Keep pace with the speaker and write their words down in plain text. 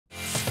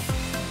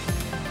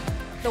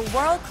The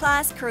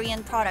world-class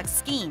Korean product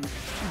scheme,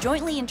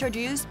 jointly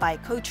introduced by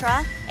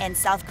KOTRA and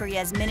South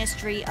Korea's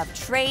Ministry of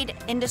Trade,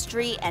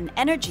 Industry, and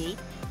Energy,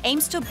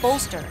 aims to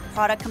bolster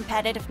product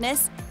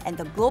competitiveness and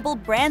the global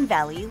brand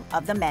value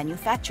of the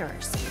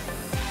manufacturers.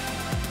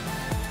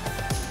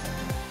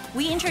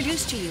 We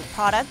introduce to you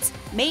products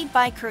made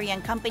by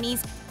Korean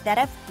companies that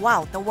have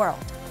wowed the world.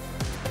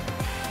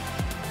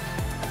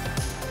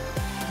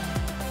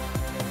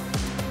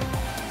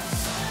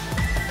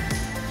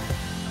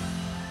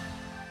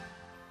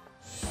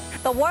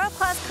 The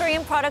world-class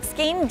Korean product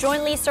scheme,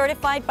 jointly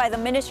certified by the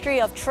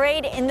Ministry of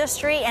Trade,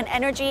 Industry, and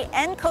Energy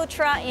and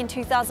KOTRA in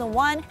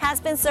 2001,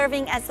 has been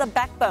serving as the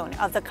backbone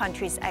of the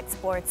country's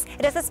exports.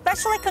 It has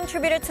especially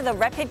contributed to the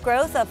rapid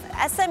growth of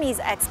SMEs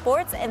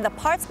exports in the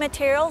parts,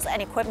 materials,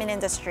 and equipment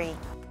industry.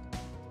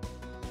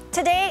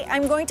 Today,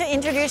 I'm going to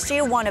introduce to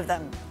you one of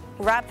them,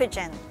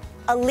 Rapigen,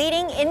 a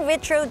leading in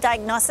vitro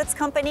diagnostics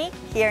company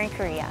here in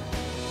Korea.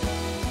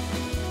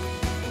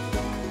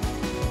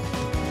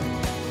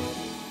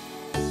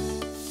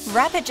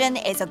 Rapigen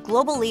is a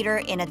global leader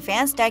in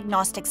advanced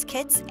diagnostics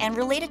kits and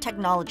related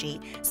technology,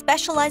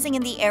 specializing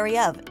in the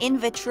area of in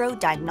vitro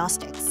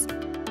diagnostics.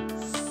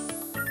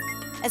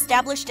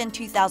 Established in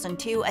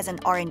 2002 as an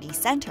R&D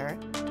center,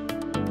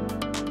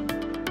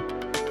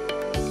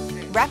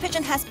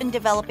 Rapigen has been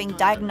developing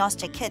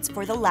diagnostic kits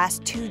for the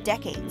last 2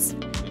 decades.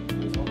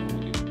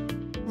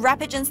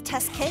 Rapigen's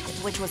test kit,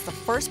 which was the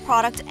first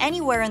product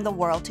anywhere in the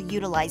world to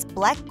utilize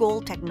black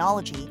gold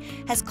technology,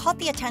 has caught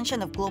the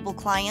attention of global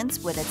clients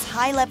with its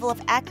high level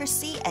of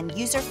accuracy and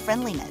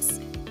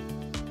user-friendliness.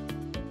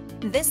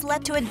 This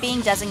led to it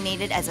being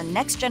designated as a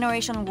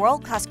next-generation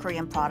world-class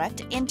Korean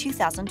product in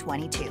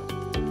 2022.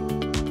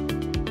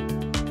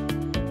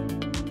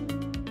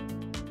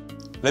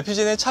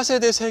 레피젠의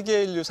차세대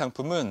세계일류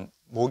상품은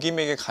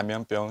모기맥의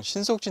감염병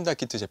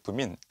신속진단키트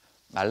제품인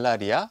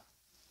말라리아,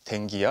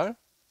 댕기열,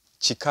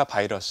 지카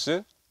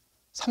바이러스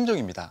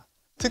 3종입니다.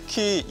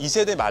 특히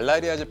 2세대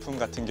말라리아 제품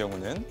같은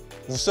경우는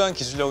우수한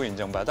기술력을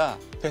인정받아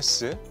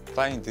패스,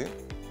 파인드,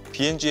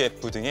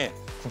 BNGF 등의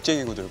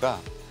국제기구들과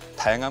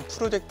다양한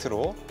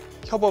프로젝트로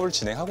협업을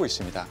진행하고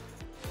있습니다.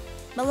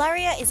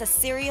 Malaria is a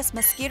serious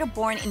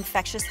mosquito-borne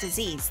infectious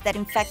disease that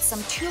infects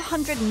some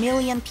 200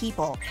 million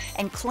people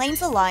and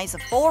claims the lives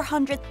of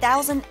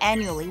 400,000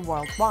 annually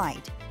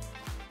worldwide.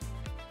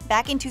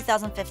 Back in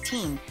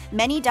 2015,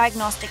 many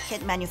diagnostic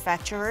kit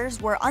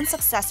manufacturers were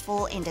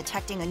unsuccessful in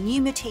detecting a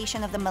new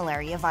mutation of the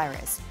malaria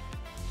virus.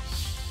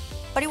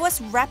 But it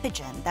was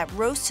Rapigen that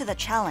rose to the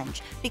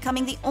challenge,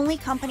 becoming the only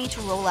company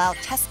to roll out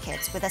test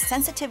kits with a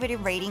sensitivity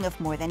rating of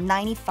more than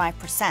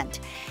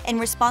 95% in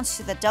response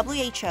to the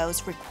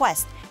WHO's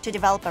request to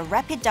develop a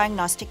rapid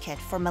diagnostic kit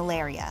for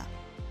malaria.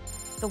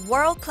 The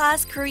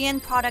world-class Korean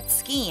product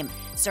scheme,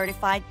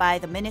 certified by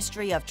the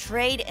Ministry of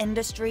Trade,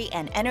 Industry,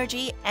 and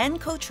Energy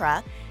and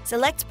KOTRA,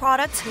 selects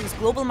products whose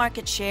global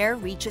market share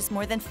reaches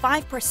more than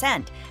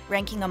 5%,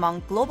 ranking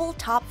among global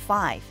top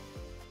 5.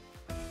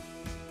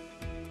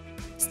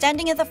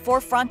 Standing at the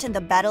forefront in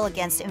the battle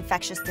against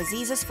infectious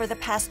diseases for the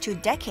past 2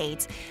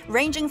 decades,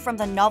 ranging from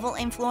the novel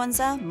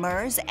influenza,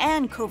 MERS,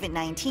 and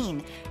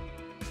COVID-19,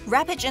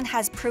 Rapigen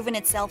has proven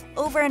itself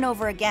over and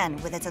over again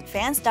with its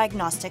advanced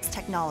diagnostics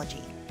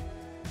technology.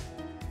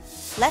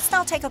 Let's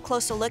now take a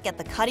closer look at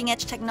the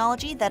cutting-edge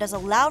technology that has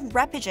allowed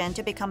Rapigen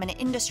to become an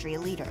industry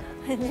leader.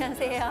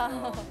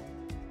 안녕하세요.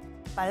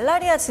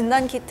 말라리아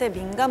진단키트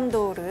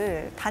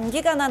민감도를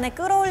단기간 안에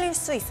끌어올릴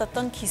수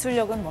있었던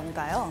기술력은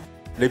뭔가요?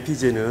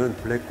 레피젠은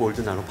블랙골드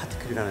나노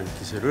파티클이라는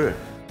기술을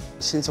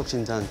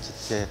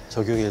신속진단키트에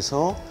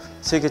적용해서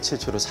세계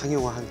최초로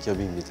상용화한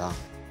기업입니다.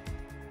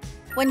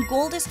 When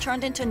gold is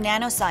turned into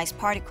nano-sized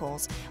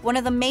particles, one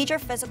of the major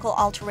physical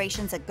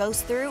alterations it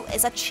goes through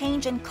is a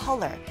change in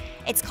color.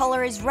 Its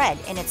color is red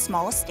in its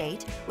smallest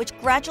state, which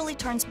gradually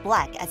turns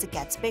black as it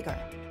gets bigger.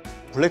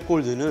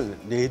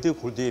 블랙골드는 레드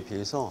골드에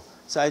비해서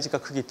사이즈가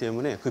크기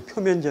때문에 그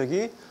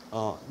표면적이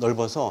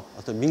넓어서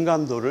어떤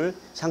민감도를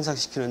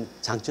향상시키는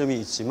장점이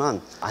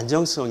있지만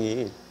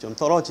안정성이 좀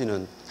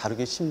떨어지는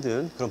다루기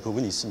힘든 그런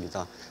부분이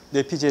있습니다.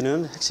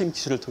 레피젠은 핵심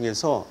기술을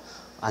통해서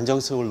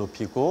안정성을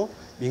높이고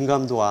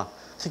민감도와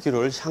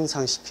특이도를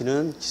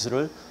향상시키는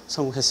기술을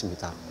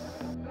성공했습니다.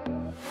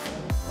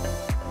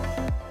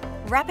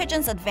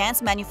 Rapigen's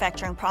advanced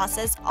manufacturing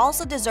process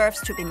also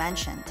deserves to be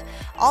mentioned.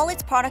 All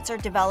its products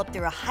are developed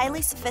through a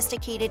highly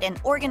sophisticated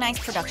and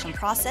organized production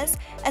process,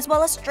 as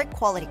well as strict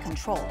quality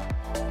control.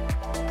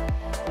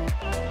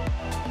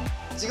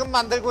 지금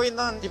만들고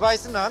있는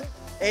디바이스는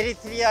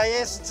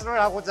에리트리아에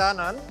수출을 하고자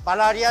하는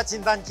말라리아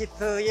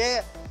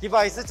진단키트의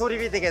디바이스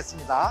조립이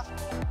되겠습니다.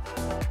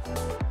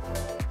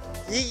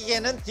 이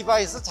기계는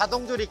디바이스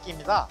자동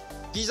조립기입니다.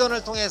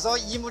 비전을 통해서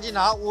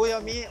이물이나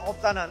오염이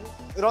없다는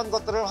이런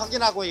것들을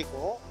확인하고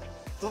있고,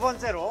 두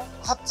번째로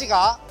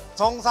합지가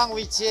정상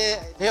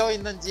위치에 되어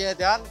있는지에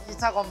대한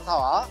 2차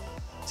검사와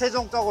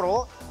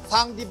최종적으로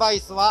상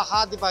디바이스와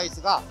하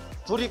디바이스가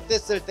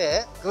조립됐을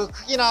때 그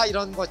크기나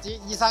이런 것이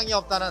이상이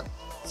없다는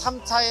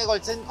 3차에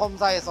걸친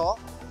검사에서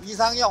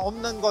이상이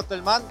없는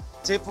것들만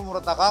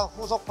제품으로다가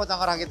후속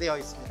포장을 하게 되어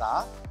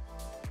있습니다.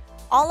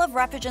 All of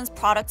Rapigen's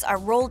products are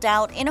rolled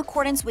out in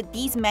accordance with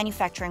these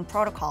manufacturing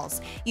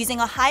protocols, using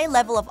a high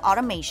level of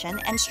automation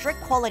and strict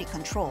quality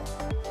control.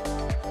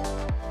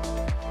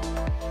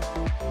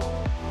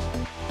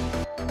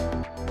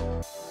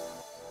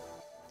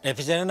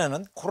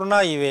 레피젠은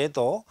코로나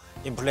이외에도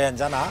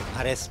인플루엔자나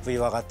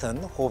RSV와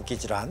같은 호흡기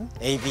질환,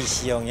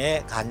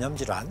 ABC형의 감염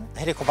질환,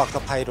 헤리코박터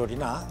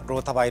파이로리나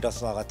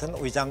로타바이러스와 같은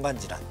위장관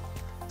질환,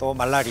 또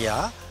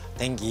말라리아,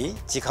 댕기,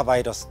 지카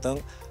바이러스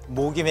등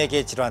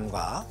모기매개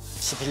질환과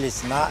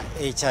시필리스나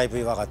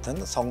HIV와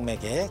같은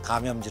성매개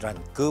감염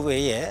질환, 그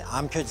외에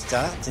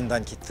암표지자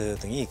진단키트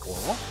등이 있고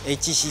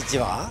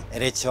HCG와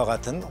LH와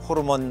같은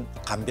호르몬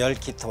감별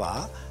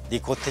키트와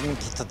니코틴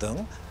키트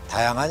등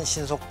다양한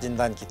신속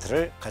진단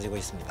키트를 가지고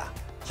있습니다.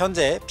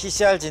 현재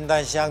PCR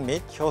진단 시약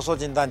및 효소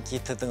진단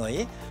키트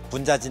등의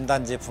분자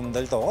진단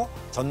제품들도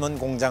전문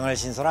공장을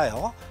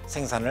신설하여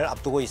생산을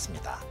앞두고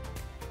있습니다.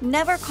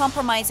 Never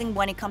compromising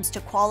when it comes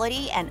to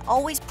quality and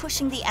always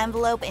pushing the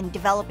envelope in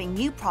developing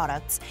new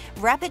products,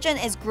 Rapigen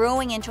is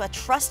growing into a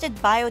trusted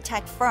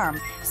biotech firm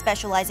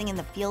specializing in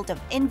the field of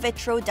in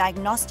vitro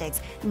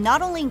diagnostics,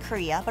 not only in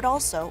Korea but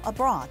also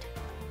abroad.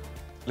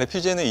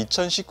 레피젠은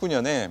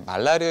 2019년에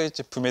말라리아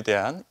제품에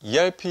대한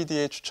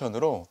ERPD의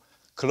추천으로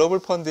글로벌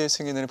펀드의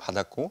승인을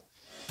받았고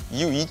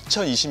이후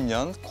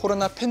 2020년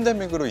코로나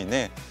팬데믹으로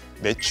인해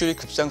매출이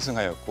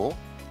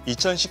급상승하였고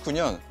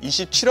 2019년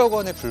 27억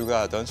원에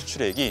불과하던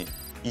수출액이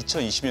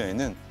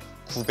 2020년에는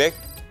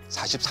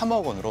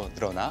 943억 원으로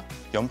늘어나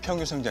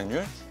연평균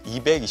성장률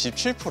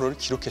 227%를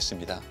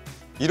기록했습니다.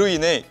 이로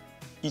인해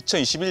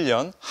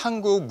 2021년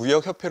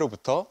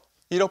한국무역협회로부터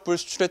 1억 불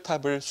수출의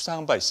탑을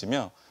수상한 바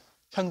있으며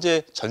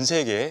현재 전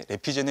세계에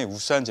레피젠의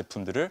우수한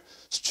제품들을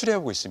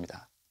수출해오고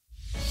있습니다.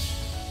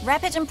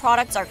 Rapigen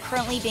products are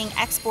currently being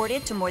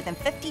exported to more than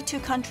 52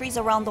 countries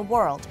around the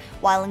world,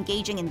 while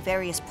engaging in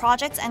various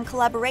projects and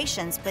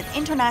collaborations with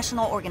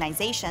international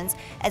organizations,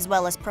 as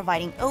well as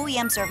providing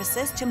OEM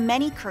services to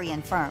many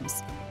Korean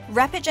firms.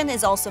 Rapigen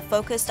is also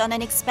focused on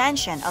an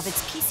expansion of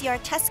its PCR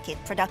test kit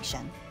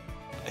production.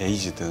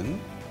 에이즈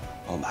등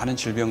많은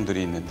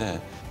질병들이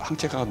있는데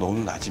항체가가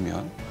너무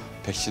낮으면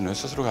백신을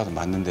스스로가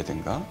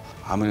맞는다든가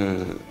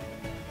암을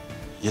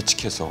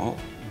예측해서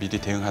미리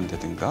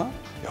대응한다든가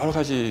여러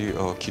가지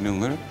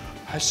기능을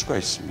할 수가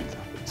있습니다.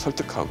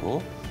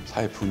 설득하고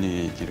사회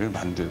분위기를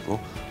만들고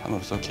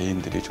함으로써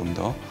개인들이 좀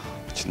더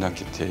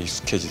진단키트에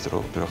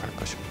익숙해지도록 노력할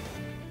것입니다.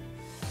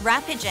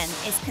 Rapigen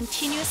is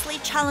continuously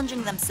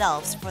challenging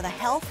themselves for the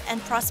health and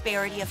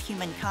prosperity of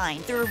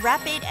humankind through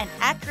rapid and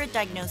accurate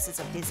diagnosis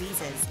of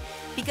diseases.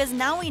 Because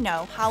now we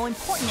know how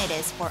important it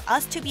is for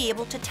us to be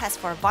able to test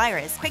for a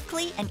virus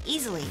quickly and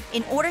easily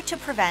in order to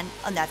prevent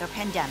another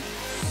pandemic.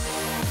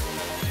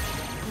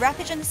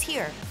 Rapigen is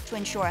here to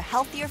ensure a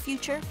healthier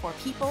future for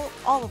people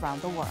all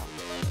around the world.